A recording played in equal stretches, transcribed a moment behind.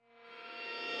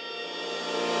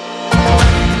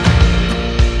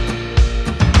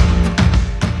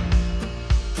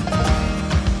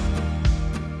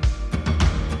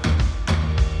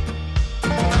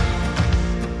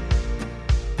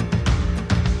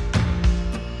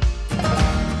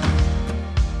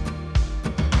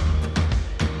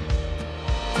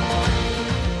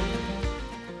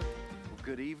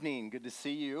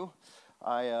see you.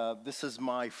 This is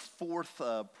my fourth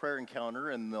prayer encounter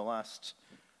in the last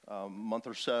month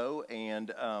or so,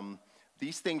 and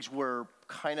these things were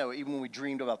kind of, even when we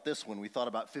dreamed about this one, we thought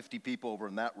about 50 people over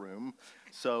in that room.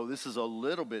 So this is a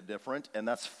little bit different, and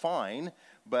that's fine.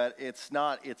 But it's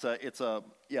not. It's a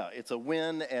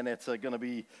win, and it's going to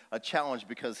be a challenge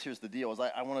because here's the deal: is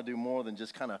I want to do more than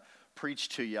just kind of preach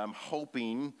to you. I'm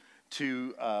hoping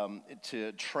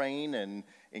to train and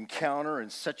encounter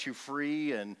and set you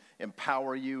free and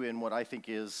empower you in what I think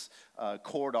is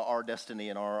core to our destiny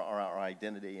and our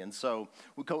identity. And so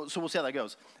we'll see how that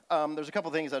goes. There's a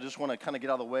couple things I just want to kind of get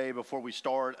out of the way before we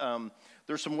start.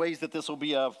 There's some ways that this will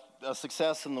be a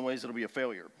success and the ways it'll be a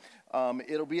failure.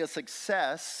 It'll be a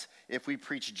success if we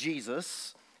preach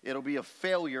Jesus. It'll be a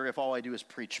failure if all I do is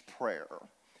preach prayer.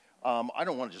 I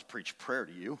don't want to just preach prayer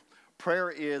to you.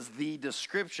 Prayer is the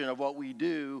description of what we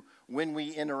do when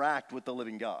we interact with the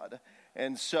living God.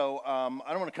 And so I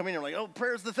don't want to come in here like, oh,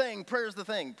 prayer's the thing, prayer's the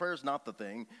thing. Prayer's not the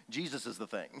thing. Jesus is the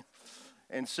thing.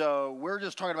 And so we're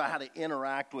just talking about how to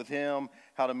interact with him,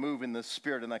 how to move in the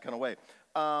Spirit in that kind of way.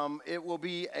 It will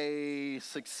be a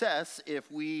success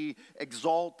if we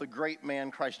exalt the great man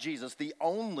Christ Jesus. The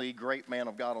only great man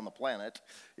of God on the planet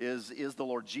is the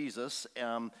Lord Jesus.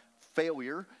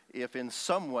 Failure if in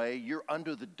some way you're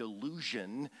under the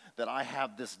delusion that I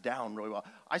have this down really well.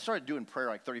 I started doing prayer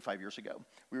like 35 years ago.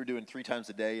 We were doing 3 times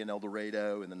a day in El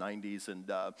Dorado in the 90s and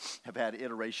have had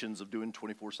iterations of doing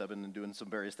 24/7 and doing some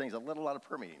various things. I've led a lot of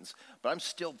prayer meetings, but I'm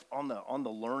still on the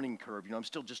learning curve. I'm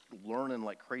still just learning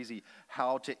like crazy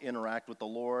how to interact with the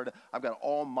Lord. I've got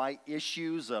all my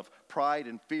issues of pride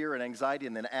and fear and anxiety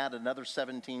and then add another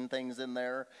 17 things in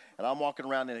there. And I'm walking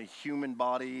around in a human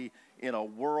body in a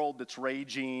world that's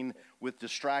raging with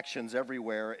distractions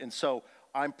everywhere. And so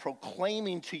I'm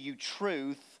proclaiming to you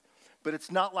truth, but it's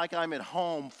not like I'm at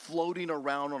home floating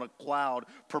around on a cloud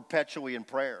perpetually in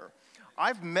prayer.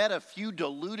 I've met a few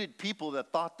deluded people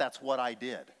that thought that's what I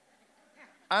did.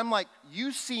 I'm like,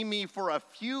 you see me for a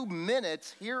few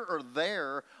minutes here or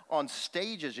there on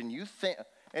stages and you think,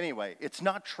 anyway, it's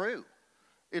not true.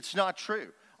 It's not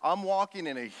true. I'm walking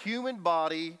in a human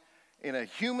body, in a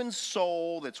human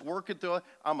soul that's working through it.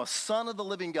 I'm a son of the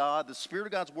living God. The Spirit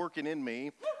of God's working in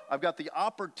me. I've got the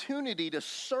opportunity to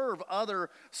serve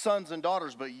other sons and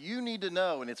daughters, but you need to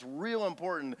know, and it's real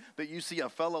important that you see a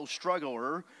fellow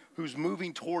struggler who's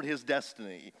moving toward his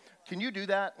destiny. Can you do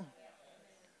that?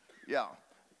 Yeah.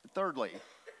 Thirdly,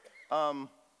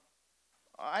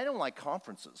 I don't like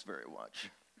conferences very much.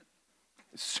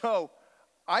 So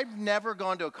I've never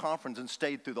gone to a conference and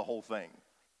stayed through the whole thing.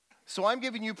 So I'm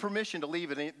giving you permission to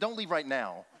leave it. Don't leave right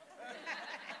now.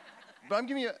 But I'm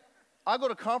giving you, I'll go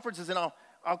to conferences and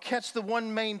I'll catch the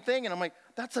one main thing and I'm like,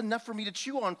 that's enough for me to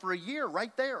chew on for a year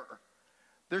right there.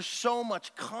 There's so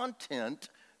much content,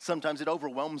 sometimes it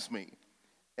overwhelms me.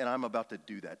 And I'm about to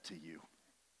do that to you.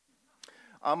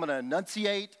 I'm going to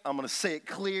enunciate. I'm going to say it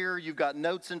clear. You've got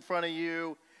notes in front of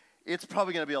you. It's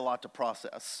probably going to be a lot to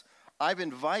process. I've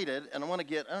invited, and I want to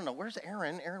get, I don't know, where's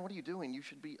Aaron? Aaron, what are you doing? You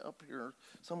should be up here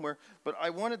somewhere. But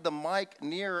I wanted the mic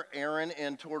near Aaron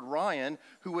and toward Ryan,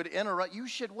 who would interrupt. You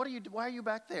should, why are you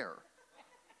back there?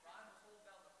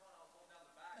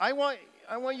 I want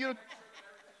you to,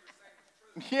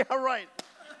 yeah, right.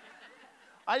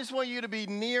 I just want you to be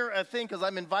near a thing because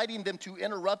I'm inviting them to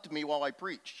interrupt me while I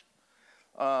preach.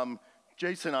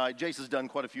 Jason's done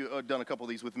done a couple of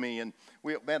these with me, and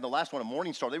the last one, a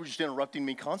Morning Star, they were just interrupting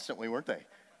me constantly, weren't they?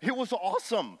 It was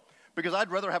awesome, because I'd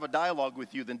rather have a dialogue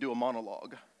with you than do a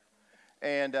monologue.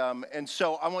 And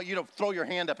so I want you to throw your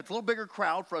hand up. It's a little bigger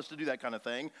crowd for us to do that kind of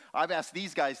thing. I've asked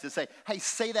these guys to say, hey,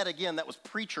 say that again. That was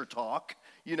preacher talk.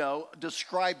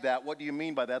 Describe that. What do you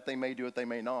mean by that? They may do it, they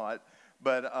may not.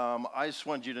 But I just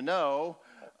wanted you to know,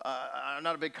 I'm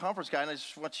not a big conference guy, and I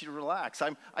just want you to relax.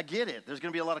 I get it. There's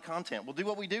going to be a lot of content. We'll do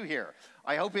what we do here.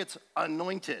 I hope it's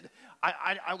anointed.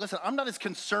 Listen, I'm not as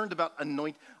concerned about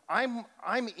anoint. I'm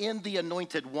in the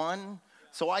anointed one,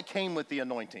 so I came with the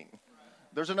anointing.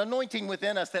 There's an anointing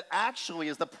within us that actually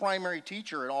is the primary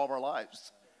teacher in all of our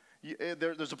lives.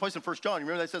 There's a place in 1 John, you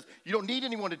remember that says, you don't need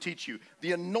anyone to teach you.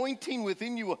 The anointing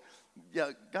within you,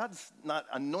 God's not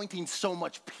anointing so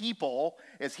much people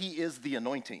as he is the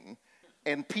anointing.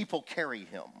 And people carry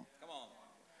him. Come on.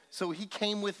 So he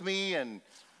came with me, and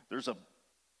there's a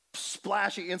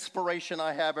splash of inspiration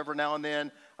I have every now and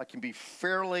then. I can be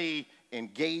fairly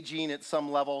engaging at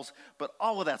some levels, but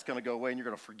all of that's going to go away, and you're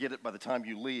going to forget it by the time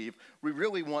you leave. We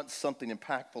really want something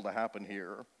impactful to happen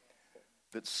here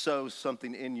that sows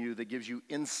something in you that gives you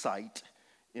insight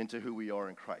into who we are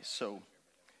in Christ. So,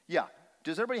 yeah.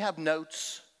 Does everybody have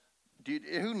notes?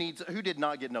 Who did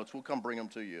not get notes? We'll come bring them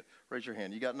to you. Raise your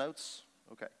hand. You got notes?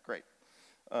 Okay, great.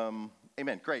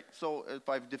 Amen. Great. So if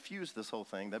I've diffused this whole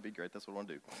thing, that'd be great. That's what I want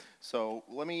to do. So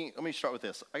let me start with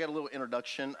this. I got a little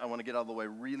introduction I want to get out of the way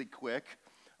really quick,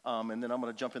 and then I'm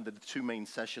going to jump into the two main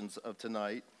sessions of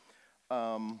tonight.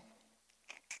 Felt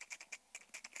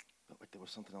like there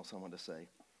was something else I wanted to say.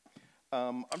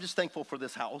 I'm just thankful for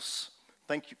this house.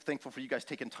 Thankful for you guys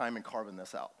taking time and carving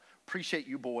this out. Appreciate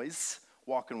you boys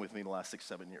walking with me the last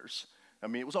 6-7 years. I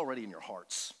mean, it was already in your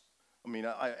hearts. I mean,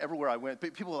 everywhere I went,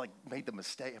 people made the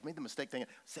mistake. I made the mistake thinking,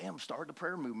 Sam started a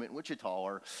prayer movement in Wichita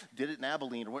or did it in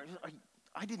Abilene or whatever.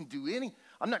 I didn't do any.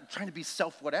 I'm not trying to be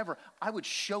self-whatever. I would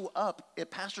show up at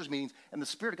pastors' meetings, and the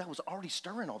Spirit of God was already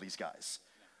stirring all these guys.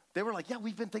 They were like, yeah,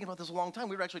 we've been thinking about this a long time.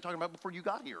 We were actually talking about it before you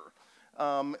got here.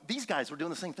 These guys were doing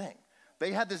the same thing.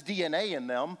 They had this DNA in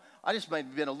them. I just might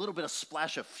have been a little bit of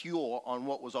splash of fuel on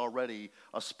what was already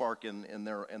a spark in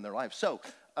their life. So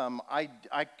I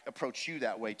approach you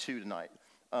that way too tonight.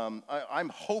 I'm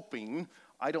hoping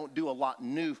I don't do a lot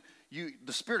new.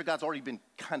 The Spirit of God's already been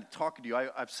kind of talking to you.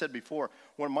 I've said before,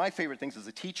 one of my favorite things as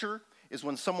a teacher is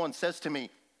when someone says to me,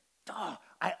 duh,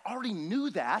 I already knew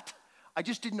that. I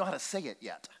just didn't know how to say it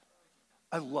yet.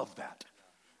 I love that.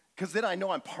 Because then I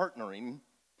know I'm partnering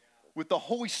with the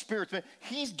Holy Spirit.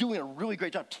 He's doing a really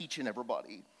great job teaching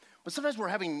everybody. But sometimes we're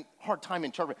having a hard time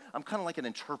interpreting. I'm kind of like an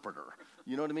interpreter.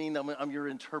 You know what I mean? I'm your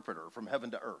interpreter from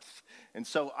heaven to earth. And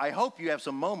so I hope you have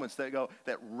some moments that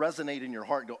resonate in your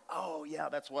heart and go, oh, yeah,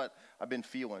 that's what I've been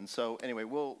feeling. So anyway,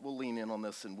 we'll lean in on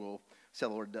this and we'll see how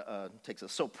the Lord takes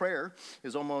us. So prayer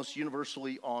is almost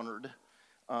universally honored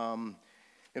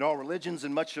in all religions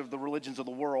and much of the religions of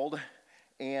the world,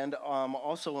 and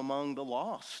also among the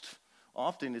lost.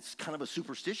 Often it's kind of a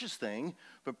superstitious thing,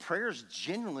 but prayers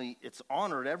generally, it's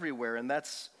honored everywhere, and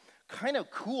that's kind of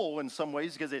cool in some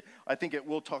ways because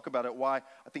we'll talk about it why.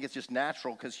 I think it's just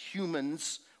natural because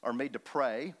humans are made to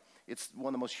pray. It's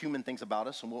one of the most human things about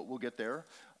us, and we'll get there.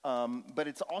 But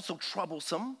it's also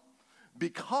troublesome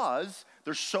because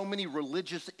there's so many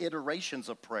religious iterations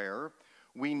of prayer.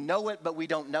 We know it, but we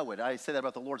don't know it. I say that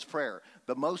about the Lord's Prayer,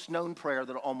 the most known prayer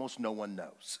that almost no one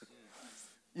knows.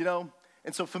 You know?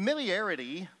 And so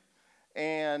familiarity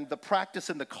and the practice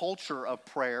and the culture of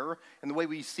prayer and the way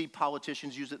we see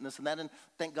politicians use it and this and that, and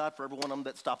thank God for every one of them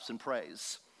that stops and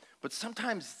prays. But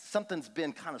sometimes something's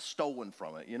been kind of stolen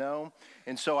from it, you know?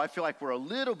 And so I feel like we're a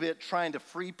little bit trying to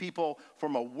free people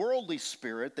from a worldly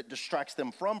spirit that distracts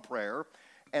them from prayer,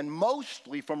 and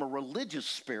mostly from a religious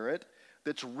spirit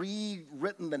that's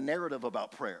rewritten the narrative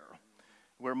about prayer,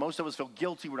 where most of us feel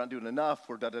guilty, we're not doing enough,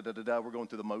 we're we're going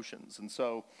through the motions. And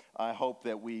so I hope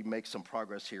that we make some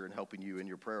progress here in helping you in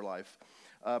your prayer life.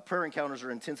 Prayer encounters are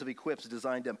intensive equips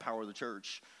designed to empower the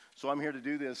church. So I'm here to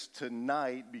do this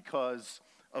tonight because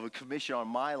of a commission on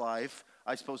my life.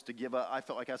 I felt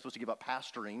like I was supposed to give up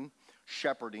pastoring,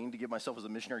 shepherding, to give myself as a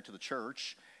missionary to the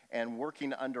church, and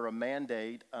working under a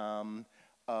mandate I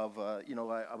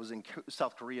was in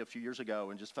South Korea a few years ago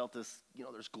and just felt this,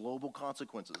 there's global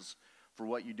consequences for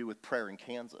what you do with prayer in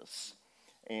Kansas.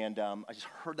 And I just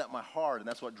heard that in my heart, and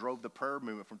that's what drove the prayer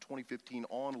movement from 2015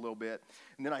 on a little bit.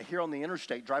 And then I hear on the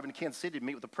interstate, driving to Kansas City to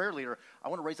meet with the prayer leader, I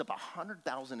want to raise up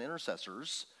 100,000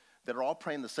 intercessors that are all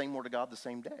praying the same word of God the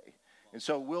same day. And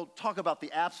so we'll talk about the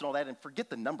apps and all that and forget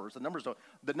the numbers.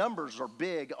 The numbers are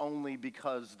big only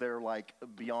because they're like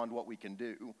beyond what we can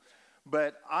do.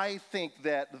 But I think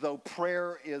that though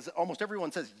prayer is, almost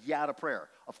everyone says yeah to prayer.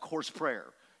 Of course prayer.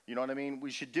 You know what I mean?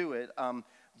 We should do it.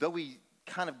 Though we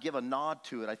kind of give a nod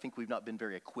to it, I think we've not been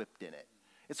very equipped in it.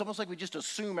 It's almost like we just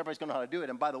assume everybody's going to know how to do it.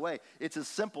 And by the way, it's as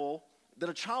simple that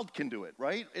a child can do it,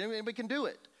 right? Anybody can do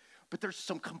it. But there's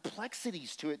some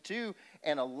complexities to it too,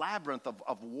 and a labyrinth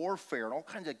of warfare and all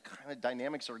kinds of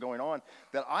dynamics that are going on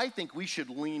that I think we should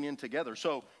lean in together.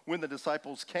 So when the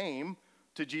disciples came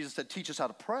to Jesus and said, teach us how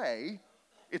to pray,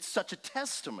 it's such a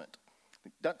testament.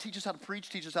 Not teach us how to preach,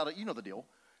 teach us how to, you know the deal.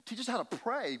 Teach us how to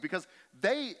pray, because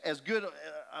they, as good,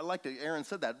 I like that Aaron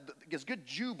said that, as good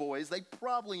Jew boys, they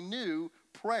probably knew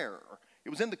prayer. It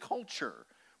was in the culture.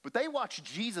 But they watched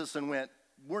Jesus and went,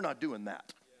 we're not doing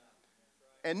that.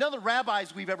 Yeah, and none of the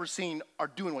rabbis we've ever seen are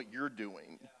doing what you're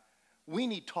doing. Yeah. We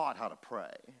need taught how to pray.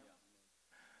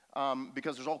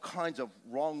 Because there's all kinds of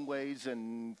wrong ways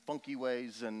and funky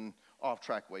ways and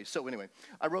off-track ways. So anyway,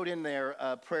 I wrote in there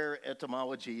prayer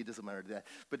etymology. It doesn't matter to that.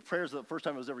 But prayer is the first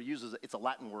time it was ever used. It's a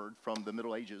Latin word from the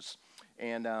Middle Ages.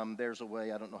 And there's a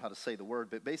way, I don't know how to say the word,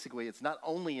 but basically it's not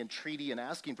only entreaty and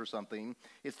asking for something,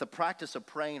 it's the practice of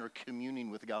praying or communing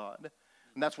with God.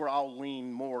 And that's where I'll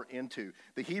lean more into.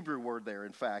 The Hebrew word there,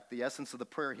 in fact, the essence of the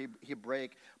prayer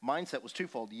Hebraic mindset was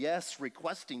twofold. Yes,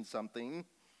 requesting something,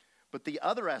 but the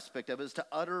other aspect of it is to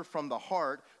utter from the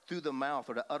heart through the mouth,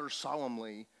 or to utter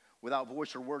solemnly without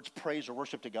voice or words praise or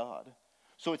worship to God.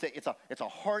 So it's a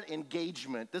heart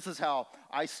engagement. This is how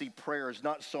I see prayers,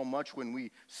 not so much when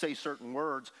we say certain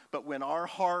words, but when our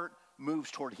heart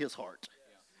moves toward his heart.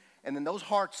 And then those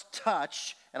hearts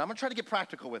touch, and I'm going to try to get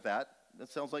practical with that. That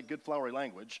sounds like good flowery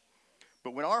language.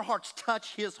 But when our hearts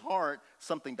touch his heart,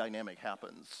 something dynamic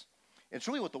happens. It's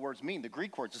really what the words mean. The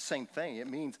Greek word's the same thing. It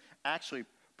means actually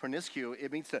proniscue.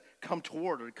 It means to come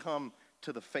toward or to come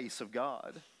to the face of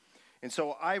God. And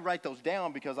so I write those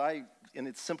down because in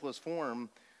its simplest form,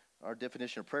 our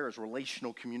definition of prayer is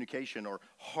relational communication, or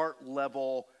heart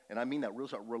level, and I mean that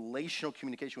relational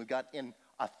communication with God in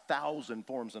 1,000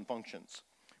 forms and functions.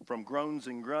 From groans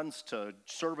and grunts to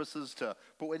services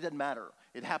but it doesn't matter.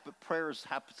 Prayers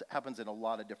happens in a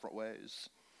lot of different ways,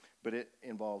 but it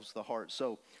involves the heart.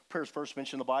 So prayers first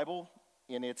mentioned in the Bible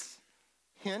in its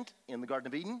hint in the Garden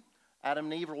of Eden. Adam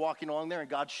and Eve are walking along there, and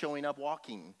God's showing up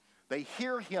walking. They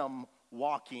hear him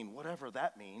walking, whatever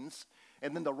that means.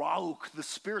 And then the Ruach, the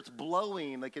Spirit's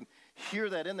blowing. They can hear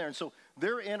that in there. And so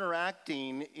they're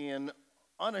interacting in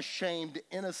unashamed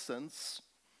innocence.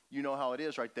 You know how it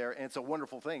is right there. And it's a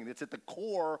wonderful thing. It's at the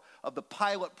core of the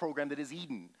pilot program that is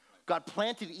Eden. God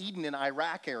planted Eden in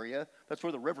Iraq area. That's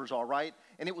where the rivers are, right?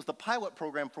 And it was the pilot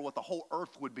program for what the whole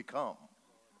earth would become,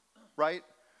 right?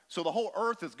 So the whole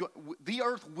earth the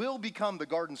earth will become the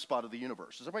garden spot of the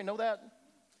universe. Does everybody know that?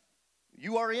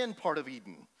 You are in part of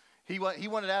Eden. He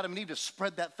wanted Adam and Eve to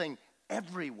spread that thing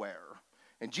everywhere.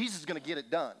 And Jesus is going to get it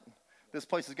done. This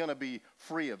place is going to be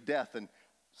free of death and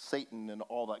Satan and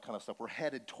all that kind of stuff. We're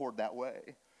headed toward that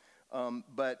way.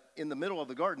 But in the middle of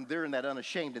the garden, they're in that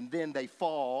unashamed, and then they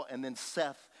fall, and then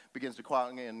Seth begins to call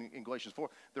out in Galatians 4.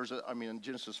 In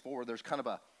Genesis 4, there's kind of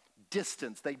a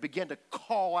distance. They begin to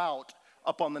call out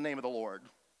upon the name of the Lord.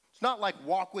 It's not like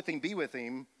walk with him, be with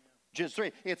him.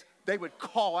 Genesis 3, they would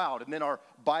call out, and then our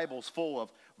Bible's full of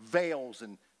veils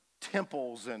and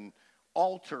temples and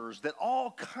altars that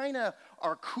all kind of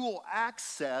are cool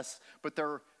access, but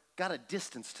they're got a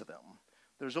distance to them.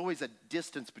 There's always a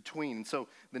distance between. And so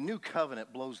the new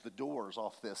covenant blows the doors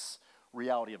off this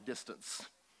reality of distance.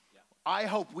 Yeah. I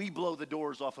hope we blow the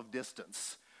doors off of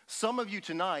distance. Some of you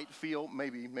tonight feel,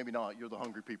 maybe not, you're the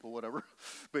hungry people, whatever,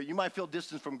 but you might feel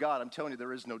distance from God. I'm telling you,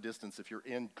 there is no distance if you're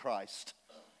in Christ.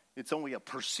 It's only a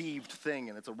perceived thing,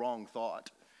 and it's a wrong thought.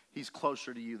 He's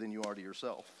closer to you than you are to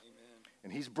yourself. Amen.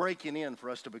 And he's breaking in for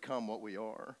us to become what we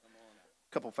are.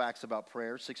 A couple facts about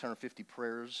prayer. 650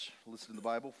 prayers listed in the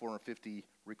Bible, 450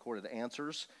 recorded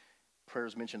answers.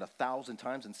 Prayers mentioned 1,000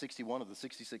 times in 61 of the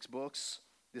 66 books.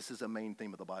 This is a main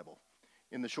theme of the Bible.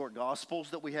 In the short Gospels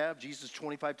that we have, Jesus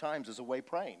 25 times is away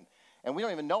praying. And we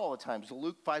don't even know all the times. So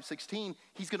Luke 5:16,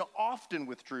 he's going to often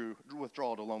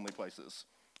withdraw to lonely places.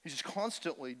 He's just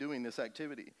constantly doing this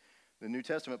activity. The New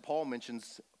Testament, Paul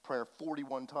mentions prayer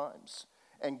 41 times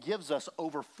and gives us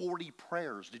over 40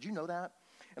 prayers. Did you know that?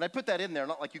 And I put that in there,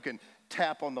 not like you can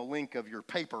tap on the link of your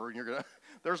paper and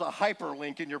there's a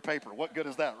hyperlink in your paper. What good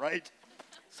is that, right?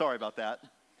 Sorry about that.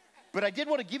 But I did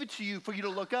want to give it to you for you to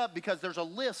look up because there's a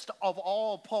list of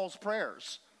all Paul's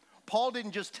prayers. Paul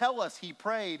didn't just tell us he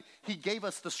prayed, he gave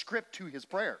us the script to his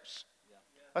prayers.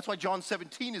 That's why John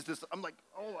 17 is this. I'm like,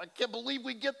 oh, I can't believe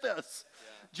we get this.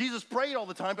 Yeah. Jesus prayed all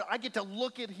the time, but I get to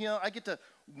look at him. I get to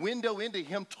window into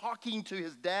him talking to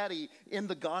his daddy in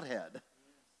the Godhead.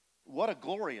 What a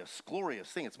glorious, glorious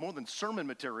thing. It's more than sermon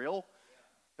material.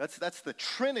 That's the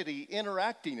Trinity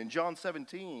interacting in John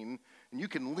 17. And you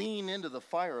can lean into the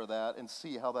fire of that and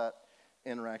see how that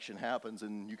interaction happens.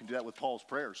 And you can do that with Paul's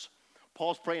prayers.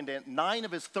 Paul's praying 9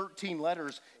 of his 13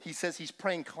 letters. He says he's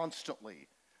praying constantly.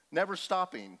 Never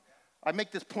stopping. I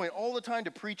make this point all the time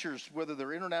to preachers, whether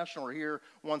they're international or here,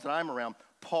 ones that I'm around.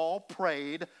 Paul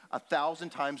prayed 1,000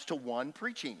 times to one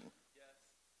preaching.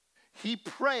 Yes. He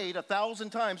prayed 1,000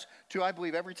 times to, I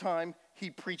believe, every time he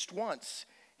preached once.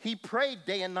 He prayed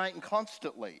day and night and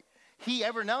constantly. He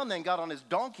every now and then got on his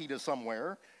donkey to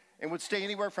somewhere and would stay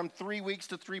anywhere from 3 weeks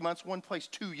to 3 months, one place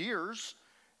 2 years,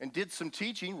 and did some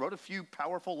teaching, wrote a few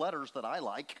powerful letters that I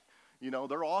like.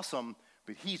 They're awesome.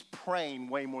 But he's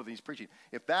praying way more than he's preaching.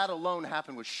 If that alone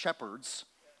happened with shepherds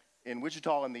in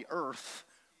Wichita and the earth,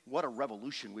 what a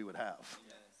revolution we would have.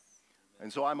 Yes.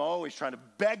 And so I'm always trying to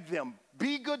beg them,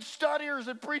 be good studiers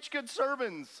and preach good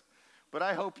sermons. But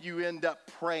I hope you end up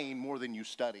praying more than you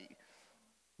study.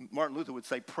 Martin Luther would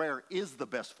say prayer is the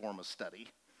best form of study.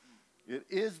 It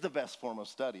is the best form of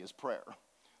study is prayer.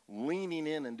 Leaning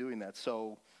in and doing that.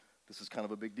 So This is kind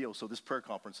of a big deal. So this prayer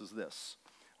conference is this.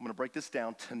 I'm going to break this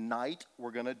down. Tonight,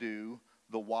 we're going to do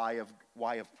the why of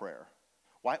prayer.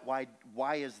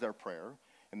 Why is there prayer?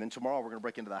 And then tomorrow, we're going to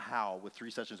break into the how with 3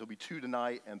 sessions. There'll be 2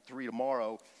 tonight and 3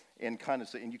 tomorrow. And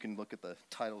and you can look at the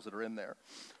titles that are in there.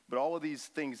 But all of these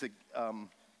things that,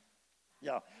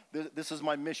 this is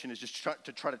my mission, is just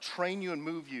to try to train you and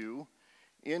move you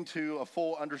into a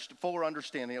fuller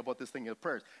understanding of what this thing of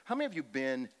prayer is. How many of you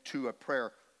been to a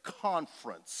prayer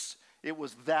conference? It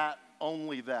was that,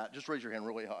 only that. Just raise your hand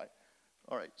really high.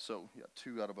 All right, so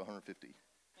 2 out of 150.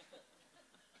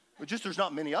 But just there's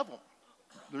not many of them.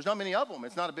 There's not many of them.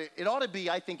 It's not a big. It ought to be,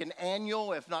 I think, an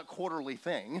annual, if not quarterly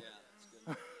thing. Yeah, that's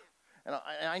good. and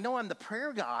I know I'm the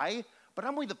prayer guy, but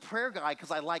I'm only the prayer guy because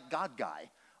I like God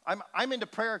guy. I'm into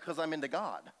prayer because I'm into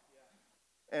God.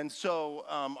 And so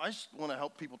I just want to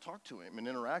help people talk to him and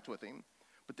interact with him.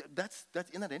 But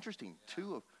isn't that interesting,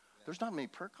 too? There's not many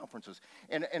prayer conferences.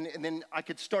 And then I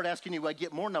could start asking you, I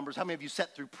get more numbers. How many of you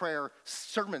sat through prayer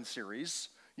sermon series?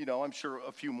 I'm sure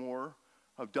a few more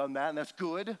have done that, and that's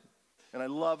good. And I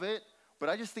love it. But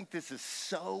I just think this is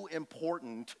so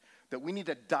important that we need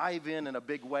to dive in a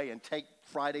big way and take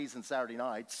Fridays and Saturday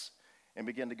nights and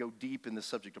begin to go deep in the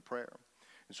subject of prayer.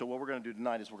 And so what we're going to do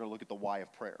tonight is we're going to look at the why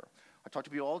of prayer. I talk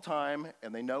to people all the time,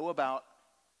 and they know about,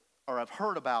 or have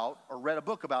heard about, or read a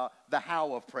book about the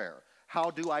how of prayer. How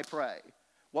do I pray?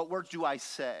 What words do I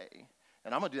say?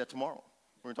 And I'm going to do that tomorrow.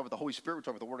 We're going to talk about the Holy Spirit, we're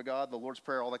talking about the Word of God, the Lord's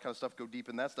Prayer, all that kind of stuff, go deep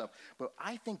in that stuff. But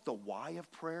I think the why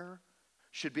of prayer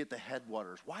should be at the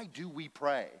headwaters. Why do we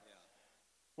pray?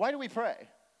 Why do we pray?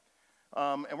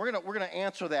 And we're gonna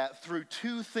answer that through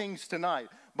 2 things tonight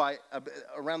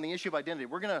around the issue of identity.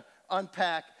 We're going to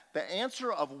unpack the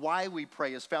answer of why we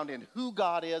pray is found in who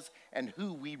God is and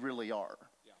who we really are.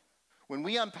 Yeah. When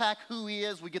we unpack who he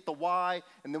is, we get the why,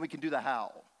 and then we can do the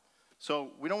how.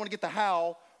 So we don't want to get the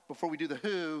how before we do the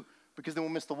who, because then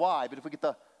we'll miss the why. But if we get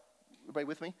everybody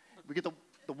with me? We get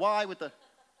the why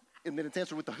and then it's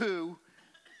answered with the who,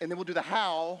 and then we'll do the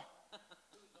how.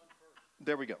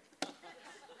 There we go.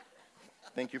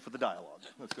 Thank you for the dialogue.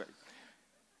 That's great.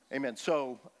 Amen.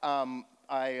 So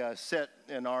I sit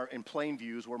in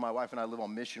Plainviews, where my wife and I live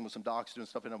on mission with some docs doing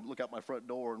stuff, and I look out my front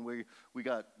door, and we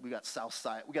got south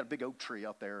side. We got a big oak tree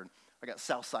out there, and I got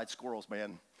south side squirrels,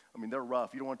 man. I mean, they're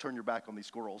rough. You don't want to turn your back on these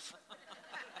squirrels.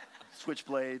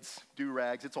 Switchblades,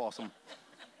 do-rags, it's awesome.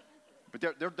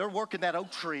 But they're working that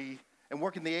oak tree and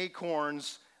working the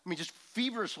acorns. I mean, just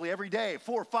feverishly every day,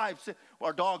 4, 5, 6.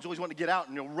 Our dogs always want to get out,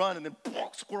 and they'll run, and then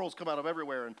squirrels come out of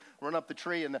everywhere and run up the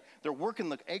tree, and they're working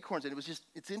the acorns. And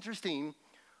it's interesting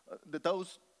that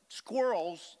those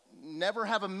squirrels never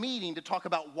have a meeting to talk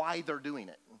about why they're doing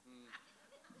it.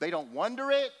 They don't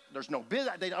wonder it. There's no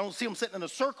business. I don't see them sitting in a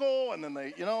circle, and then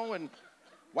and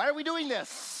why are we doing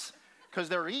this? Because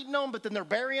they're eating them, but then they're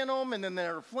burying them, and then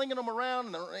they're flinging them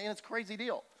around, and it's a crazy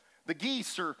deal. The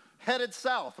geese are headed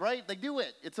south, right? They do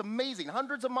it. It's amazing.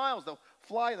 Hundreds of miles, they'll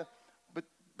fly.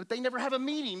 But they never have a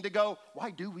meeting to go, why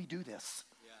do we do this?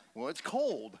 Yeah. Well, it's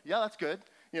cold. Yeah, that's good.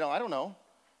 I don't know.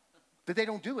 But they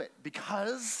don't do it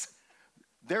because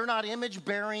they're not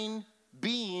image-bearing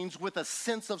beings with a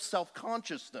sense of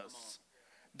self-consciousness.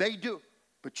 They do.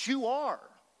 But you are.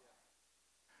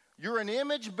 You're an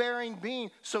image-bearing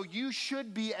being, so you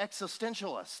should be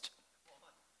existentialist.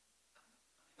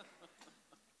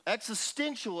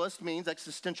 Existentialist means,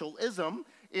 existentialism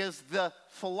is the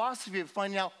philosophy of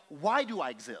finding out, why do I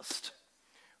exist?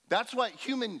 That's what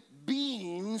human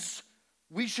beings,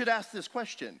 we should ask this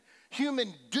question.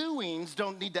 Human doings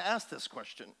don't need to ask this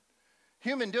question.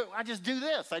 I just do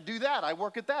this, I do that, I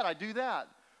work at that, I do that.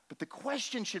 But the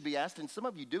question should be asked, and some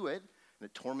of you do it, and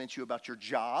it torments you about your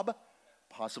job,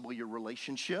 possibly your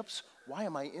relationships. Why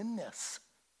am I in this?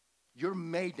 You're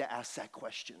made to ask that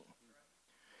question.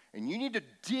 And you need to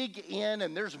dig in,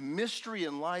 and there's mystery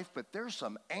in life, but there's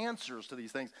some answers to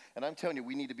these things. And I'm telling you,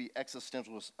 we need to be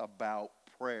existentialists about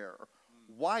prayer.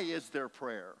 Why is there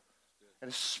prayer? And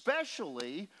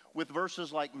especially with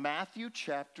verses like Matthew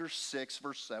chapter 6,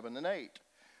 verse 7 and 8.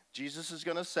 Jesus is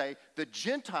going to say, the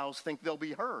Gentiles think they'll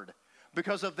be heard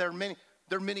because of their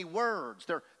many words.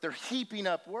 They're heaping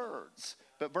up words.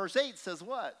 But verse 8 says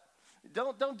what?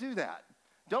 Don't do that.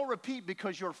 Don't repeat,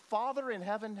 because your Father in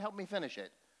heaven, help me finish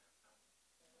it.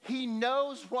 He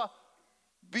knows what,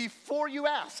 before you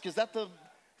ask. It's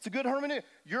a good hermeneutic.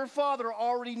 Your Father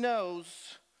already knows.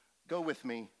 Go with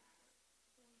me.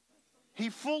 He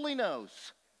fully knows.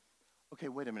 Okay,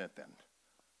 wait a minute then.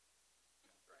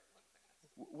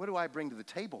 What do I bring to the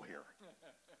table here?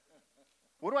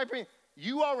 What do I bring?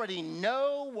 You already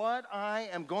know what I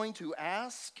am going to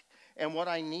ask and what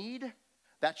I need.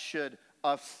 That should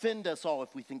offend us all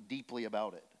if we think deeply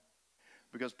about it.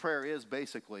 Because prayer is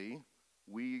basically,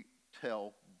 we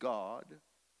tell God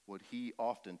what he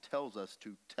often tells us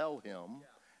to tell him,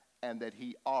 and that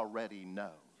he already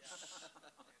knows.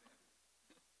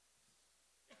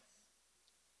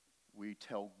 We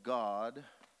tell God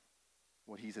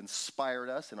what he's inspired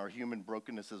us, and our human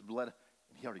brokenness has bled,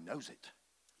 and he already knows it.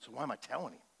 So why am I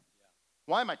telling him?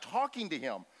 Why am I talking to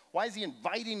him? Why is he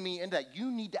inviting me into that?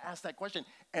 You need to ask that question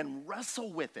and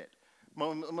wrestle with it.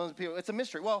 Most people, it's a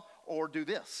mystery. Well, or do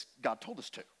this. God told us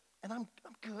to. And I'm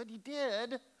good. He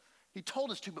did. He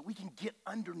told us to, but we can get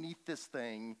underneath this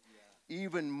thing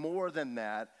even more than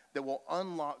that will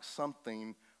unlock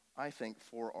something, I think,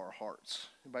 for our hearts.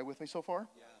 Everybody with me so far?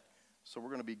 Yeah. So we're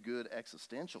going to be good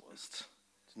existentialists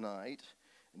tonight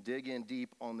and dig in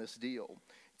deep on this deal.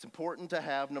 It's important to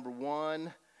have, number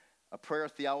one, a prayer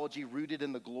theology rooted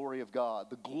in the glory of God,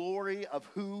 the glory of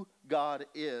who God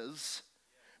is,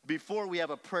 before we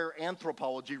have a prayer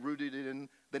anthropology rooted in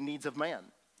the needs of man.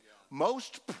 Yeah.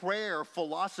 Most prayer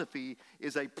philosophy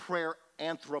is a prayer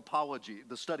anthropology,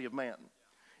 the study of man.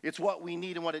 Yeah. It's what we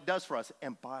need and what it does for us.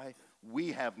 And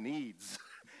we have needs.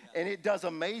 And it does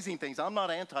amazing things. I'm not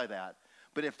anti that.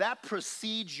 But if that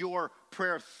precedes your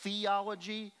prayer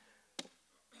theology,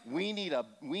 we need a,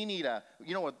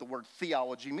 you know what the word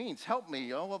theology means. Help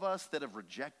me, all of us that have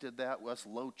rejected that, us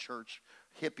low church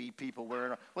hippie people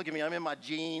wearing, look at me, I'm in my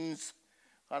jeans.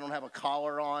 I don't have a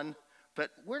collar on.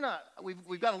 But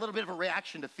we've got a little bit of a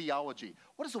reaction to theology.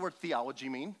 What does the word theology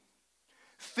mean?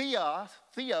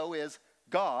 Theo is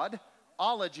God.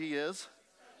 Ology is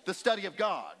the study of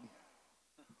God.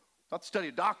 Not the study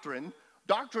of doctrine.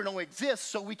 Doctrine only exists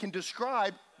so we can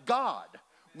describe God.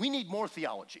 We need more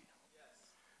theology.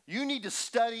 You need to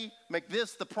study, make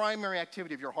this the primary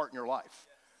activity of your heart and your life.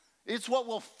 It's what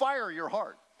will fire your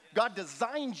heart. God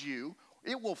designed you.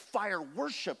 It will fire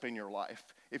worship in your life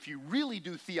if you really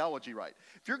do theology right.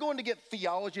 If you're going to get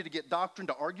theology, to get doctrine,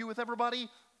 to argue with everybody,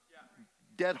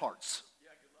 dead hearts.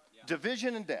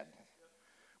 Division and dead.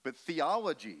 But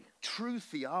theology, true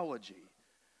theology,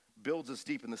 builds us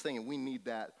deep in this thing, and we need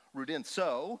that root in.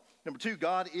 So, number two,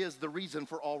 God is the reason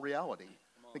for all reality.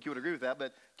 I think you would agree with that,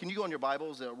 but can you go in your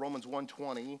Bibles, Romans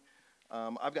 1:20.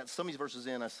 I've got some of these verses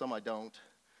in, some I don't.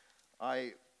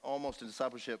 I almost in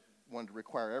discipleship wanted to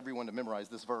require everyone to memorize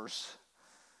this verse.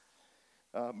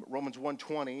 Romans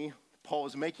 1:20, Paul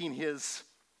is making his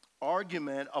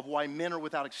argument of why men are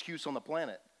without excuse on the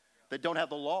planet. They don't have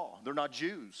the law. They're not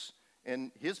Jews.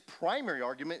 And his primary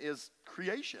argument is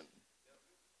creation.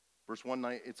 Verse 1,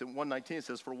 it's in 1:19, it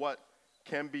says, for what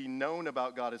can be known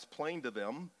about God is plain to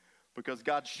them, because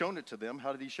God's shown it to them.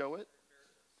 How did he show it?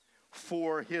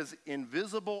 For his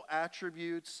invisible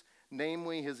attributes,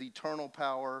 namely his eternal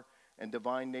power and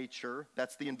divine nature,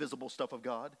 that's the invisible stuff of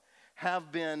God,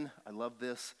 have been, I love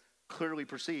this, clearly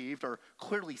perceived or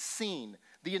clearly seen.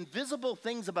 The invisible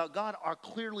things about God are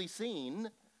clearly seen.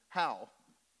 How?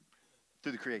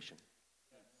 Through the creation.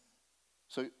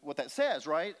 So what that says,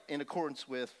 right, in accordance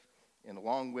with, and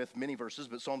along with many verses,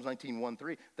 but Psalms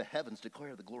 19:1-3, the heavens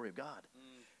declare the glory of God.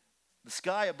 The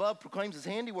sky above proclaims his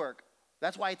handiwork.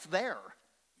 That's why it's there.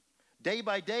 Day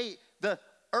by day, the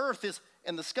earth is,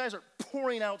 and the skies are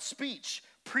pouring out speech,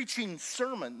 preaching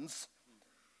sermons.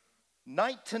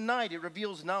 Night to night, it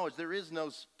reveals knowledge. There is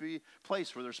no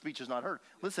place where their speech is not heard.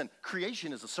 Listen,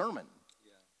 creation is a sermon.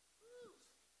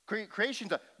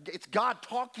 Creation's it's God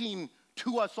talking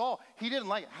to us all. He didn't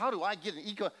like, how do I get an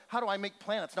eco? How do I make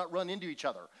planets not run into each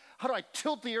other? How do I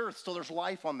tilt the earth so there's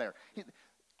life on there?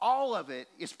 All of it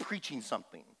is preaching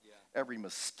something. Yeah. Every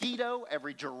mosquito,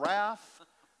 every giraffe.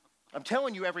 I'm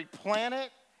telling you, every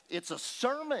planet, it's a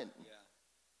sermon.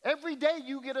 Yeah. Every day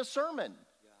you get a sermon.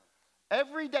 Yeah.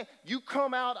 Every day you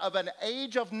come out of an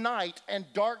age of night and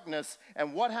darkness,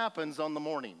 and what happens on the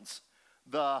mornings?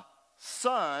 The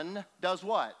sun does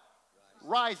what?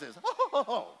 Rises.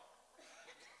 Oh.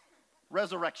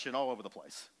 Resurrection all over the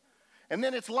place. And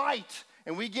then it's light,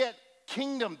 and we get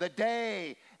kingdom, the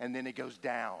day, and then it goes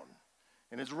down.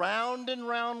 And it's round and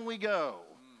round we go.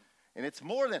 And it's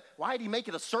more than, why did he make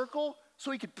it a circle?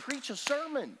 So he could preach a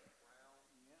sermon.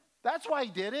 That's why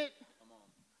he did it.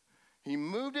 He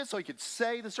moved it so he could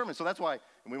say the sermon. So that's why,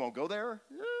 and we won't go there.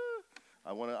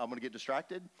 I'm going to get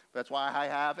distracted. That's why I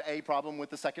have a problem with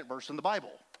the second verse in the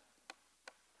Bible.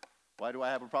 Why do I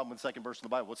have a problem with the second verse in the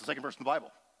Bible? What's the second verse in the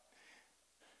Bible?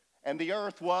 And the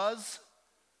earth was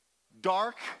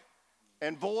dark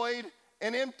and void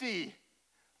and empty.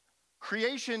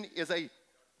 Creation is a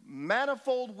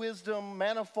manifold wisdom,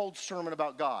 manifold sermon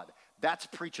about God. That's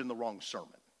preaching the wrong sermon.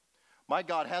 My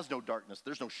God has no darkness.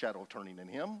 There's no shadow of turning in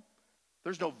him.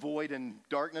 There's no void and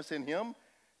darkness in him,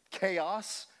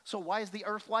 chaos. So why is the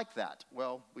earth like that?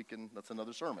 Well, that's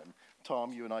another sermon.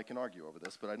 Tom, you and I can argue over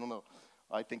this, but I don't know.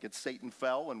 I think it's Satan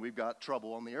fell and we've got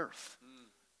trouble on the earth.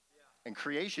 And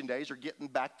creation days are getting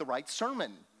back the right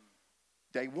sermon.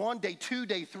 Day 1, day 2,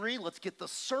 day 3, let's get the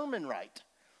sermon right.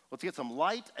 Let's get some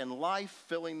light and life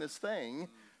filling this thing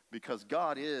because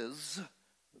God is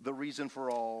the reason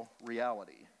for all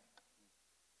reality.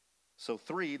 So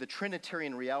 3, the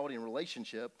Trinitarian reality and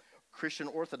relationship, Christian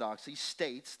orthodoxy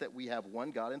states that we have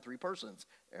one God in 3 persons.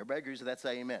 Everybody agrees with that?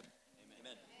 Say amen.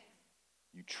 Amen.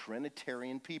 You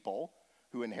Trinitarian people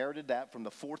who inherited that from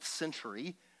the 4th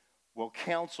century,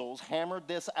 councils hammered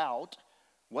this out.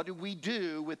 What do we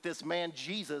do with this man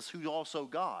Jesus who's also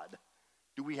God?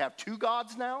 Do we have 2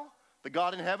 gods now? The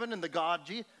God in heaven and the God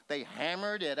Jesus? They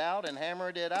hammered it out and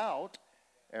hammered it out.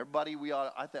 Everybody,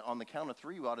 I think on the count of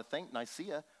 3, we ought to thank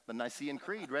Nicaea, the Nicene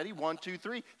Creed. Ready? 1, 2,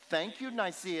 3. Thank you,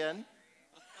 Nicene.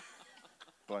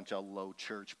 Bunch of low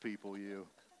church people, you.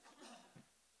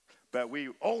 But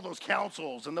those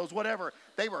councils and those whatever,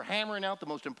 they were hammering out the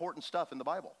most important stuff in the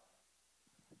Bible.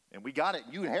 And we got it.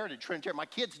 You inherited Trinitarian. My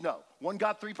kids know. One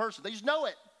God, 3 persons. They just know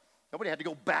it. Nobody had to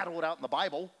go battle it out in the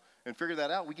Bible and figure that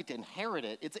out. We get to inherit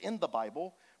it. It's in the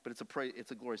Bible, but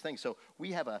it's a glorious thing. So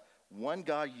we have a one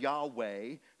God,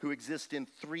 Yahweh, who exists in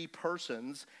 3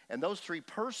 persons, and those 3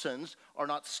 persons are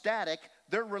not static.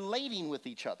 They're relating with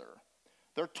each other.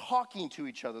 They're talking to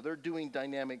each other. They're doing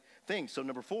dynamic things. So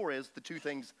number 4 is the 2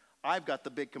 things I've got the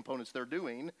big components they're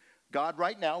doing. God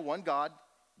right now, one God,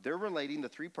 they're relating, the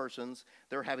 3 persons.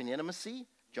 They're having intimacy,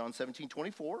 John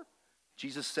 17:24.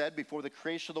 Jesus said, before the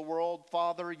creation of the world,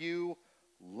 Father, you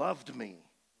loved me.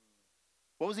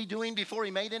 What was he doing before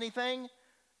he made anything?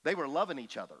 They were loving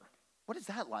each other. What is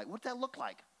that like? What does that look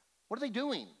like? What are they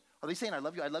doing? Are they saying, I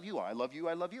love you, I love you, I love you,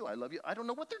 I love you, I love you? I don't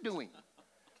know what they're doing.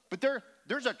 But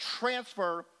there's a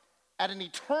transfer at an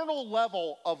eternal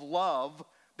level of love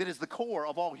that is the core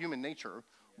of all human nature.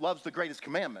 Love's the greatest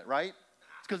commandment, right?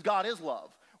 It's because God is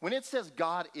love. When it says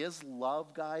God is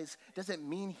love, guys, doesn't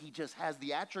mean he just has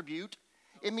the attribute.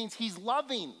 It means he's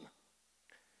loving.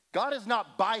 God is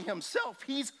not by himself.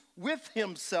 He's with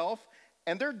himself,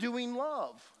 and they're doing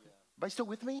love. Everybody still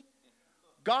with me?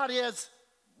 God is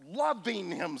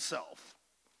loving himself.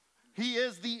 He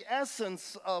is the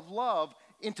essence of love.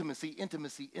 Intimacy,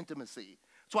 intimacy, intimacy.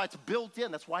 That's why it's built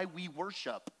in. That's why we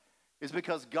worship, is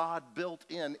because God built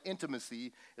in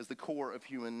intimacy as the core of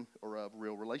human or of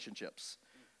real relationships.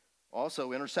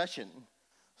 Also, intercession.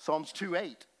 Psalms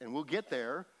 2:8, and we'll get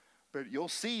there, but you'll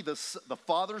see the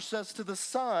Father says to the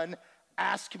Son,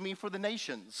 ask me for the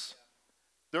nations.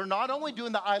 They're not only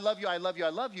doing the I love you, I love you, I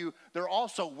love you, they're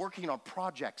also working on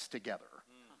projects together.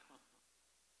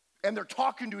 And they're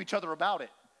talking to each other about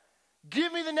it.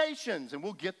 Give me the nations, and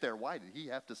we'll get there. Why did he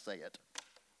have to say it?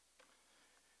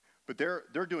 But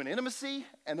they're doing intimacy,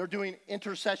 and they're doing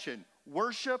intercession.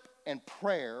 Worship and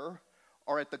prayer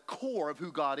are at the core of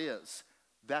who God is.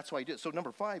 That's why he did. So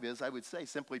number 5 is, I would say,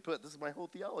 simply put, this is my whole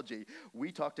theology.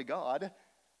 We talk to God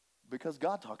because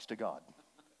God talks to God.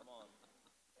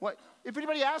 What? If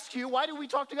anybody asks you, why do we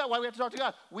talk to God? Why do we have to talk to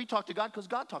God? We talk to God because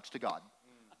God talks to God.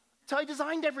 That's how he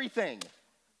designed everything.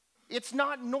 It's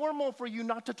not normal for you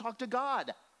not to talk to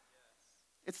God.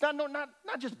 It's not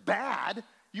just bad.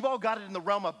 You've all got it in the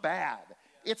realm of bad.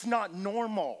 It's not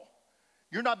normal.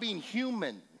 You're not being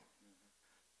human.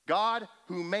 God,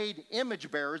 who made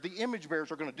image bearers, the image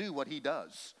bearers are going to do what he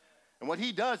does. And what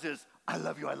he does is, I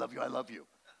love you, I love you, I love you.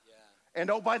 Yeah. And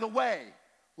oh, by the way,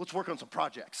 let's work on some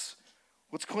projects.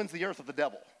 Let's cleanse the earth of the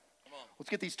devil. Let's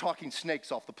get these talking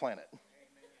snakes off the planet.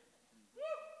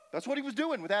 That's what he was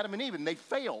doing with Adam and Eve, and they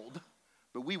failed,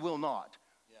 but we will not.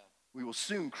 Yeah. We will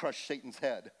soon crush Satan's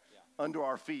head under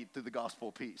our feet through the gospel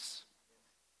of peace.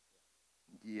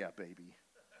 Yeah, baby.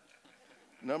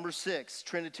 Number 6,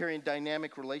 Trinitarian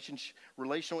dynamic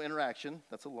relational interaction,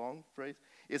 that's a long phrase,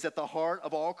 is at the heart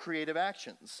of all creative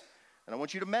actions. And I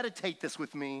want you to meditate this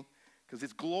with me because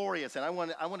it's glorious, and I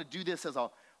want to do this as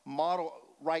a model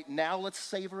right now. Let's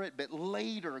savor it, but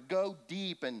later go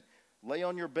deep and lay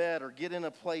on your bed or get in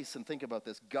a place and think about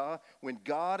this. When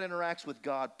God interacts with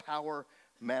God, power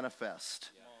manifests.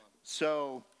 Yeah.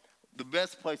 So the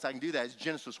best place I can do that is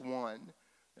Genesis 1.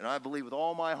 And I believe with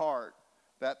all my heart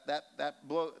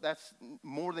that's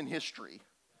more than history.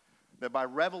 That by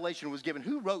revelation was given.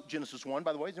 Who wrote Genesis 1,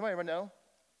 by the way? Does anybody ever know?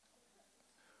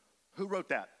 Who wrote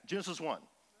that? Genesis 1.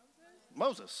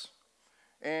 Moses.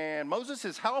 And Moses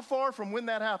is how far from when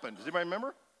that happened? Does anybody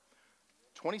remember?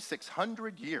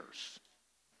 2,600 years.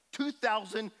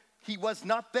 2,000, he was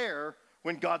not there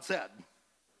when God said.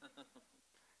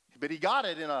 But he got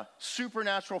it in a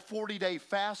supernatural 40-day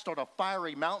fast on a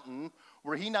fiery mountain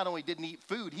where he not only didn't eat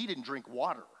food, he didn't drink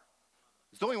water.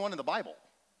 It's the only one in the Bible.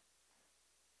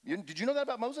 Did you know that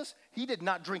about Moses? He did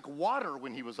not drink water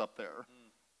when he was up there.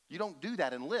 You don't do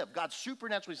that and live. God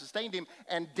supernaturally sustained him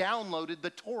and downloaded the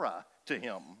Torah to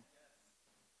him.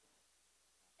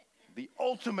 The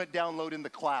ultimate download in the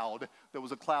cloud. There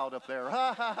was a cloud up there.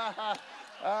 Ha, ha, ha, ha.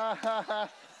 Ha, ha.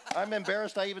 I'm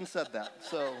embarrassed I even said that.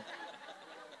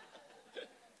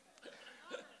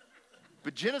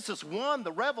 But Genesis 1,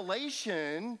 the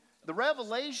revelation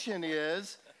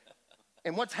is,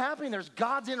 and what's happening there's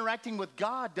God's interacting with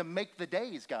God to make the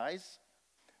days, guys.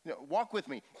 Walk with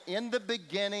me. In the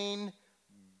beginning,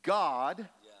 God. Yeah.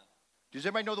 Does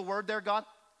everybody know the word there, God?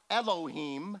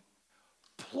 Elohim.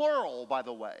 Plural, by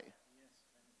the way.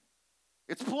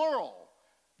 It's plural.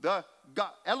 The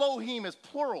God, Elohim is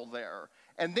plural there.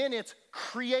 And then it's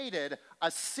created,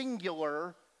 a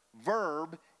singular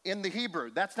verb in the Hebrew.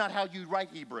 That's not how you write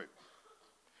Hebrew.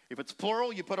 If it's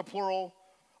plural, you put a plural.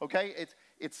 Okay?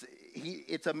 It's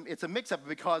a mix-up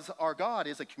because our God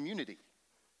is a community.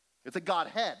 It's a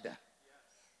Godhead. Yes.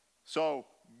 So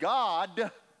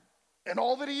God, and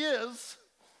all that he is,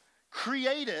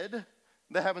 created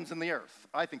the heavens and the earth.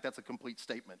 I think that's a complete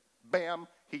statement. Bam,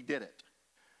 he did it.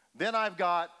 Then I've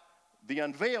got the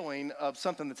unveiling of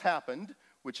something that's happened,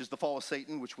 which is the fall of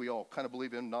Satan, which we all kind of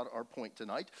believe in, not our point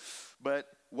tonight. But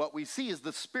what we see is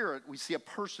the Spirit. We see a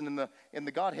person in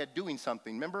the Godhead doing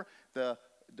something. Remember, there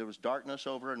was darkness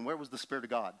over, and where was the Spirit of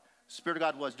God? The Spirit of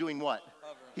God was doing what?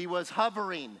 Hovering. He was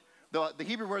hovering. The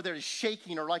Hebrew word there is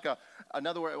shaking, or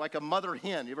another word, like a mother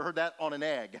hen. You ever heard that? On an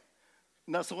egg.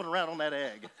 Nuzzling around on that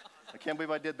egg. I can't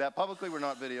believe I did that. Publicly, we're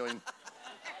not videoing.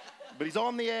 But he's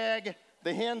on the egg.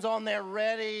 The hen's on there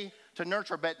ready to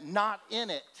nurture, but not in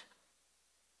it.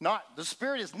 The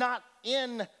Spirit is not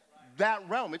in that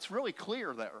realm. It's really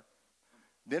clear there.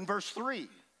 Then verse 3.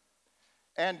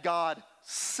 And God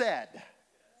said.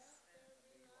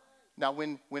 Now,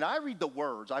 when I read the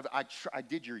words, I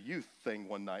did your youth thing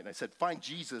one night, and I said, find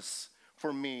Jesus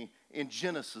for me in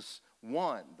Genesis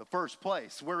 1, the first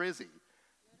place. Where is he?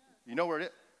 You know where it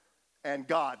is? And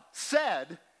God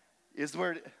said is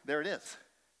where, there it is.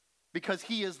 Because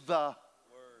he is the Word.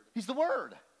 He's the Word.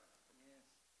 Yes.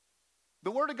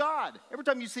 The Word of God. Every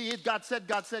time you see it, God said,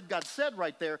 God said, God said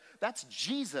right there, that's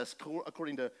Jesus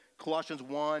according to Colossians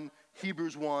 1,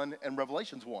 Hebrews 1, and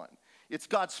Revelations 1. It's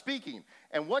God speaking.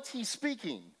 And what's he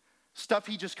speaking? Stuff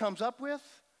he just comes up with?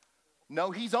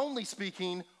 No, he's only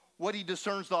speaking what he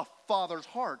discerns the Father's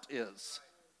heart is.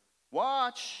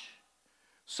 Watch.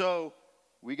 So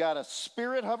we got a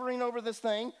Spirit hovering over this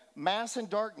thing, mass and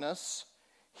darkness.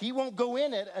 He won't go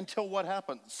in it until what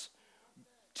happens?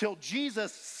 Till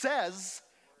Jesus says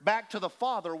back to the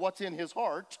Father what's in his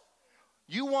heart.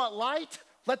 You want light?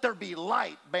 Let there be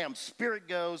light. Bam, Spirit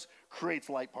goes, creates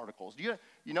light particles. You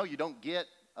know you don't get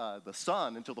the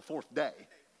sun until the fourth day.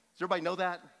 Does everybody know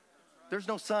that? There's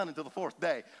no sun until the fourth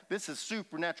day. This is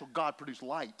supernatural God-produced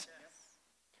light.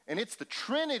 And it's the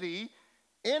Trinity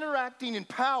interacting in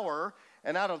power,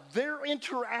 and out of their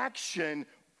interaction,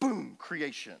 boom,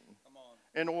 creation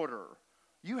and order.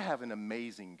 You have an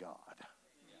amazing God.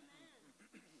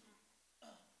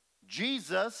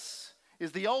 Jesus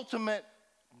is the ultimate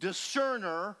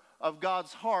discerner of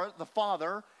God's heart, the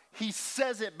Father. He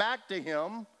says it back to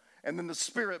him, and then the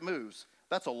Spirit moves.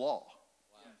 That's a law.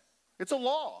 Wow. It's a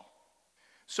law.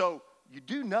 So you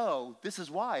do know, this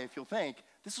is why, if you'll think,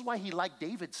 this is why he liked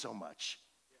David so much.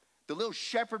 The little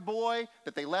shepherd boy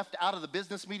that they left out of the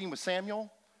business meeting with Samuel.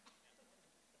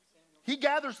 He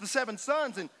gathers the 7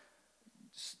 sons, and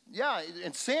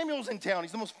Samuel's in town.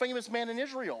 He's the most famous man in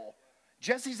Israel.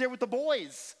 Jesse's there with the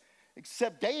boys,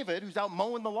 except David, who's out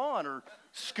mowing the lawn or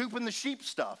scooping the sheep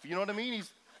stuff. You know what I mean?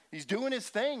 He's doing his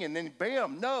thing, and then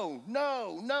bam,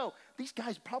 no. These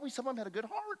guys, probably some of them had a good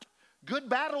heart, good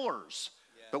battlers.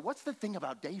 Yeah. But what's the thing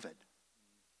about David?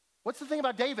 What's the thing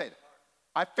about David?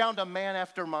 I found a man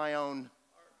after my own.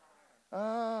 You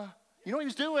know what he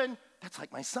was doing? That's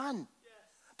like my son.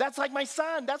 That's like my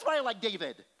son. That's why I like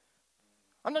David.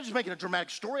 I'm not just making a dramatic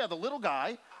story out of the little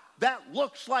guy. That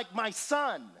looks like my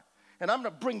son. And I'm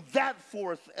going to bring that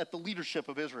forth at the leadership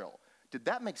of Israel. Did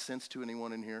that make sense to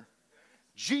anyone in here?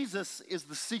 Jesus is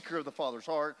the seeker of the Father's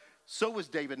heart. So is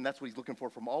David, and that's what he's looking for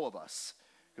from all of us.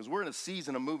 Because we're in a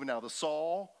season of moving out of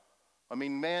Saul. I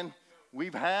mean, man,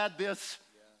 we've had this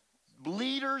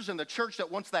leaders in the church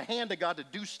that wants the hand of God to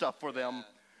do stuff for them.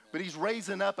 But he's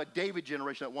raising up a David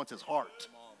generation that wants his heart.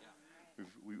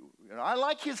 I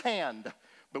like his hand,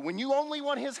 but when you only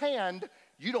want his hand,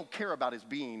 you don't care about his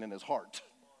being and his heart.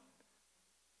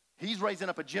 He's raising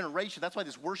up a generation. That's why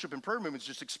this worship and prayer movement is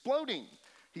just exploding.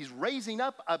 He's raising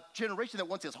up a generation that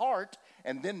wants his heart,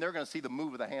 and then they're going to see the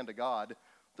move of the hand of God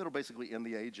that'll basically end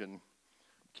the age and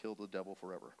kill the devil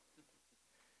forever.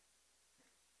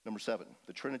 Number 7,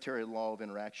 the Trinitarian law of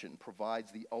interaction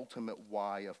provides the ultimate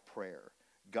why of prayer.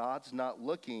 God's not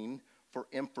looking for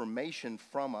information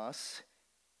from us.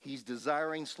 He's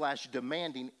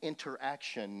desiring/demanding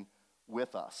interaction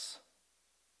with us.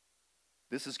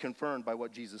 This is confirmed by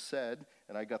what Jesus said,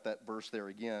 and I got that verse there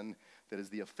again, that is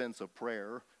the offense of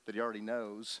prayer that he already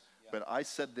knows. Yeah. But I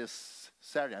said this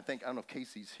Saturday. I don't know if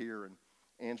Casey's here and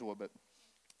Angela, but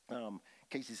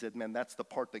Casey said, man, that's the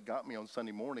part that got me on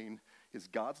Sunday morning, is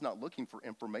God's not looking for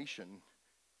information.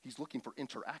 He's looking for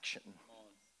interaction.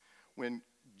 When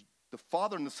the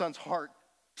Father and the Son's heart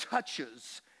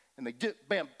touches and they get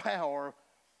power,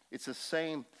 it's the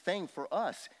same thing for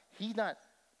us.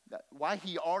 Why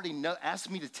he already asked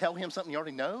me to tell him something he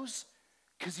already knows?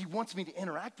 Because he wants me to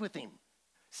interact with him.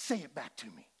 Say it back to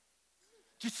me.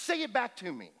 Just say it back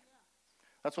to me.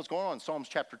 That's what's going on in Psalms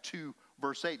chapter 2,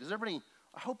 verse 8. Does everybody,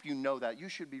 I hope you know that. You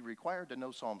should be required to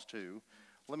know Psalms 2.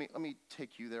 Let me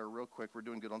take you there real quick. We're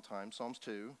doing good on time. Psalms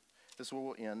 2. This is where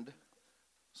we'll end.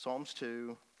 Psalms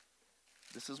 2.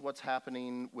 This is what's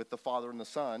happening with the Father and the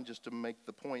Son, just to make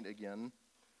the point again.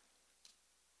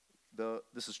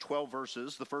 This is 12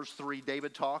 verses. The first 3,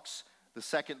 David talks. The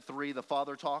second 3, the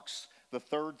Father talks. The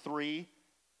third 3,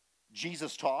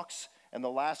 Jesus talks. And the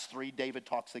last 3, David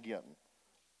talks again.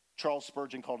 Charles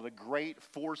Spurgeon called it a great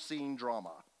 4-scene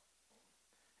drama.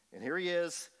 And here he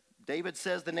is. David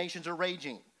says the nations are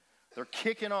raging. They're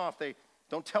kicking off. They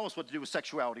don't tell us what to do with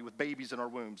sexuality, with babies in our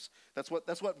wombs. That's what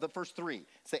the first 3.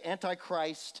 It's the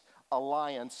Antichrist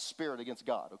alliance spirit against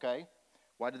God, okay?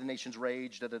 Why do the nations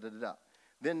rage? Da-da-da-da-da.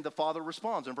 Then the Father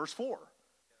responds in verse 4.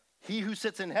 He who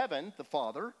sits in heaven, the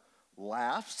Father,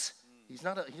 laughs. He's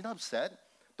not upset.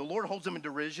 The Lord holds them in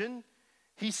derision.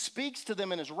 He speaks to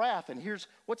them in his wrath. And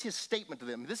what's his statement to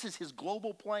them? This is his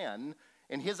global plan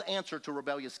and his answer to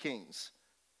rebellious kings.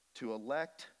 To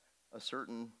elect a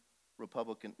certain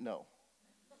Republican. No.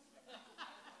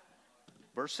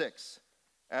 Verse 6.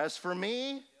 As for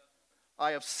me,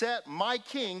 I have set my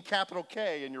king, capital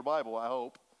K in your Bible, I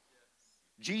hope.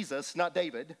 Jesus, not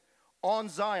David, on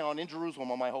Zion in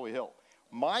Jerusalem on my holy hill.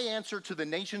 My answer to the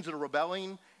nations that are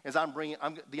rebelling is I'm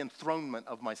the enthronement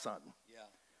of my Son. Yeah.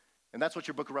 And that's what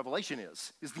your book of Revelation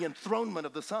is the enthronement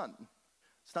of the Son.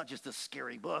 It's not just a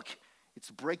scary book. It's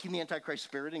breaking the Antichrist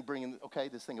spirit and bringing,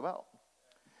 this thing about.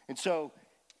 And so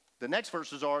the next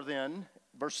verses are then,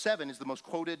 verse 7 is the most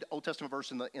quoted Old Testament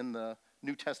verse in the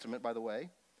New Testament, by the way.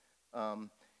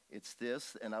 It's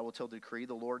this, and I will tell the decree,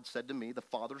 the Lord said to me, the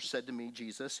Father said to me,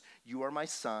 Jesus, you are my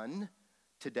Son.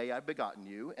 Today I've begotten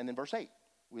you. And then verse 8,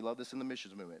 we love this in the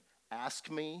missions movement.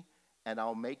 Ask me, and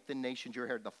I'll make the nations your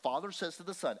heritage. The Father says to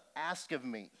the Son, ask of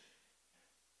me,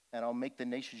 and I'll make the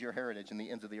nations your heritage and the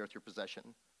ends of the earth your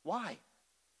possession. Why?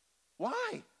 Why?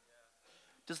 Yeah.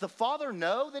 Does the Father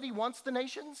know that he wants the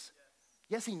nations?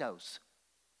 Yes, he knows.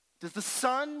 Does the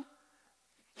Son?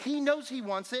 He knows he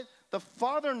wants it. The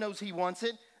Father knows he wants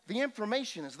it. The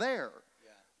information is there.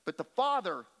 Yeah. But the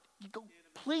Father,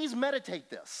 please meditate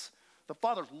this. The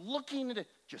Father's looking at it.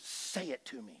 Just say it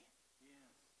to me.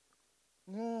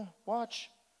 Yeah.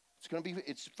 Watch.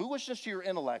 It's foolishness to your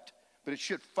intellect, but it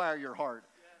should fire your heart.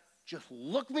 Yes. Just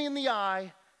look me in the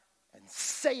eye and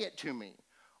say it to me.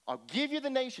 I'll give you the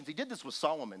nations. He did this with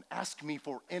Solomon. Ask me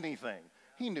for anything.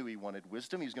 He knew he wanted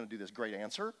wisdom. He was going to do this great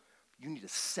answer. You need to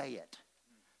say it.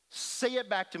 Say it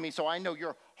back to me so I know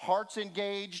your heart's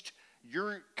engaged,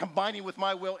 you're combining with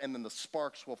my will, and then the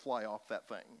sparks will fly off that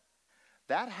thing.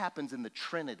 That happens in the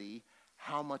Trinity.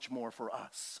 How much more for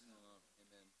us?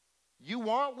 Amen. You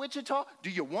want Wichita? Do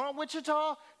you want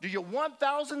Wichita? Do you want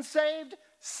thousands saved?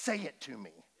 Say it to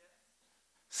me.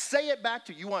 Say it back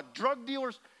to you. You want drug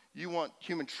dealers? You want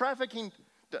human trafficking?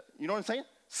 You know what I'm saying?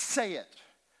 Say it.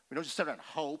 We don't just sit there and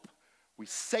hope. We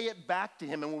say it back to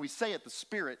him, and when we say it, the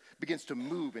Spirit begins to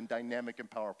move in dynamic and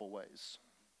powerful ways.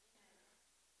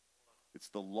 It's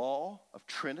the law of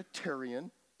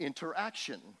Trinitarian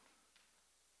interaction.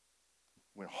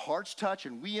 When hearts touch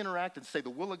and we interact and say the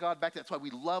will of God back, that's why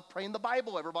we love praying the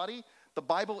Bible, everybody. The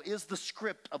Bible is the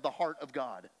script of the heart of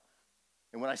God.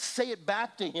 And when I say it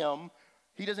back to him,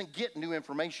 he doesn't get new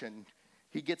information.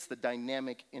 He gets the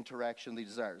dynamic interaction that he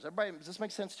desires. Everybody, does this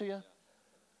make sense to you?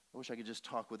 I wish I could just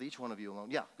talk with each one of you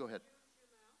alone. Yeah, go ahead.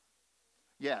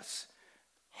 Yes.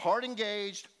 Heart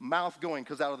engaged, mouth going,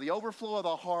 because out of the overflow of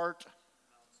the heart,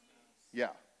 yeah.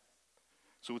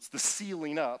 So it's the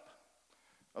sealing up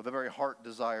of the very heart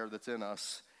desire that's in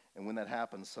us. And when that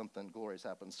happens, something glorious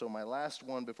happens. So my last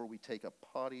one before we take a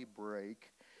potty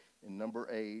break in number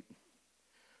 8,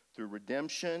 through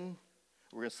redemption,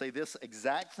 we're going to say this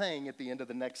exact thing at the end of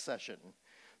the next session.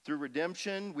 Through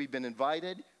redemption, we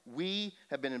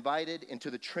have been invited into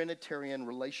the Trinitarian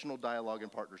relational dialogue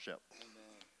and partnership.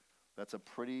 Amen. That's a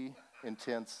pretty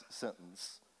intense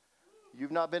sentence.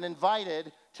 You've not been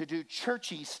invited to do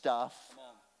churchy stuff.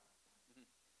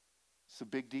 It's a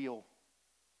big deal.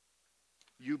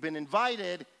 You've been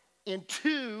invited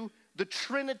into the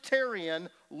Trinitarian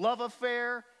love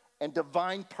affair and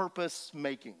divine purpose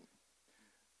making.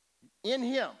 In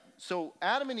him. So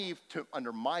Adam and Eve,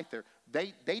 under my theory,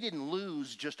 they didn't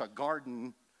lose just a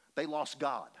garden. They lost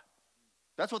God.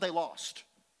 That's what they lost.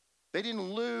 They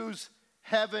didn't lose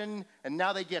heaven and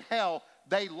now they get hell.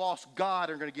 They lost God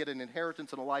and are going to get an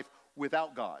inheritance and a life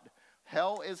without God.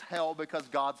 Hell is hell because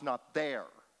God's not there.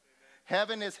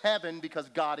 Heaven is heaven because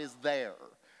God is there.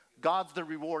 God's the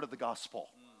reward of the gospel.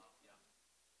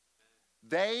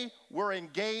 They were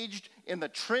engaged in the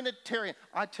Trinitarian.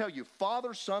 I tell you,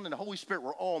 Father, Son, and Holy Spirit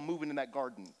were all moving in that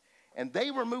garden. And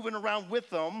they were moving around with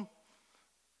them.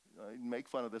 I make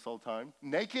fun of this all the time.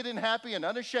 Naked and happy and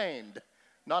unashamed.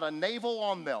 Not a navel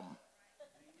on them.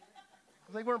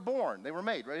 They weren't born. They were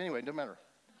made, right? Anyway, it doesn't matter.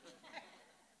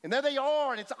 And there they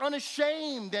are, and it's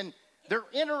unashamed, and they're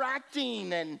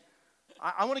interacting, and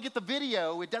I want to get the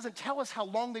video. It doesn't tell us how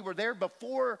long they were there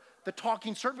before the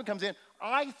talking serpent comes in.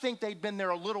 I think they'd been there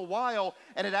a little while,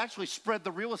 and it actually spread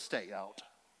the real estate out.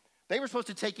 They were supposed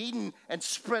to take Eden and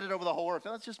spread it over the whole earth.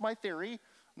 That's just my theory.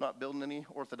 I'm not building any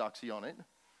orthodoxy on it.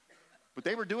 But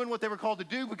they were doing what they were called to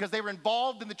do because they were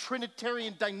involved in the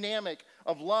Trinitarian dynamic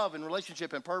of love and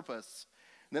relationship and purpose.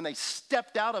 And then they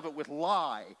stepped out of it with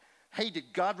lie. Hey,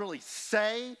 did God really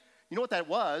say? You know what that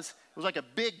was? It was like a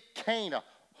big cane, a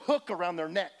hook around their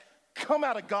neck. Come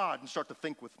out of God and start to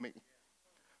think with me.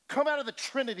 Come out of the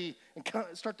Trinity and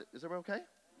start to, is everybody okay?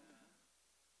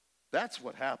 That's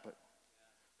what happened.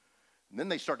 And then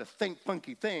they started to think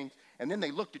funky things, and then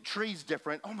they looked at trees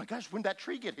different. Oh my gosh, when did that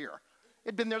tree get here?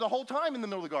 It'd been there the whole time in the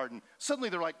middle of the garden. Suddenly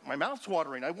they're like, my mouth's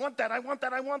watering. I want that, I want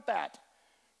that, I want that.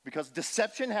 Because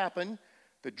deception happened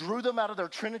that drew them out of their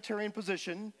Trinitarian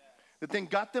position, that then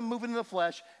got them moving in the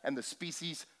flesh, and the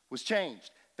species was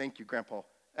changed. Thank you, Grandpa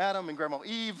Adam and Grandma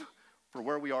Eve, for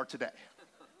where we are today.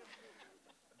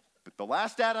 But the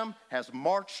last Adam has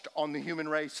marched on the human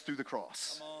race through the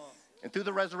cross. And through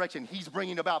the resurrection, he's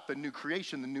bringing about the new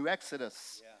creation, the new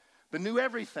Exodus, the new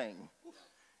everything.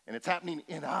 And it's happening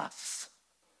in us.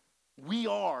 We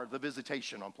are the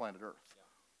visitation on planet Earth.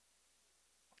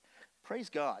 Praise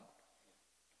God.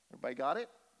 Everybody got it?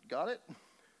 Got it?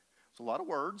 It's a lot of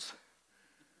words.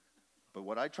 But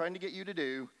what I'm trying to get you to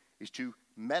do is to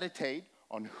meditate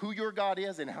on who your God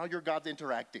is and how your God's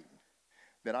interacting.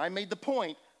 That I made the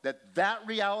point that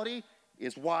reality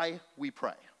is why we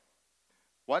pray.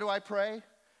 Why do I pray?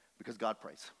 Because God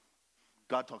prays.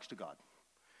 God talks to God.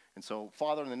 And so,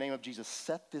 Father, in the name of Jesus,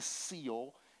 set this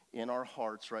seal in our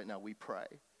hearts right now. We pray.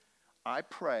 I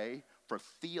pray for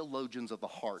theologians of the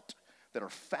heart that are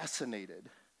fascinated.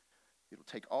 It'll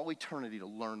take all eternity to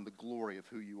learn the glory of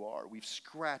who you are. We've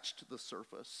scratched the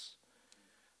surface.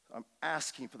 I'm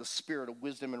asking for the spirit of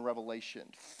wisdom and revelation.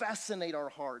 Fascinate our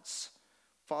hearts,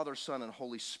 Father, Son, and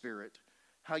Holy Spirit.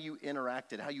 How you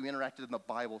interacted in the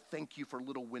Bible. Thank you for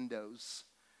little windows.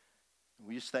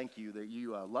 We just thank you that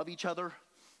you love each other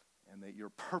and that you're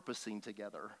purposing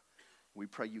together. We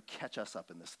pray you catch us up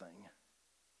in this thing.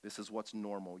 This is what's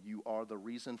normal. You are the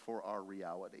reason for our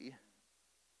reality.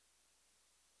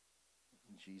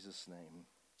 In Jesus' name.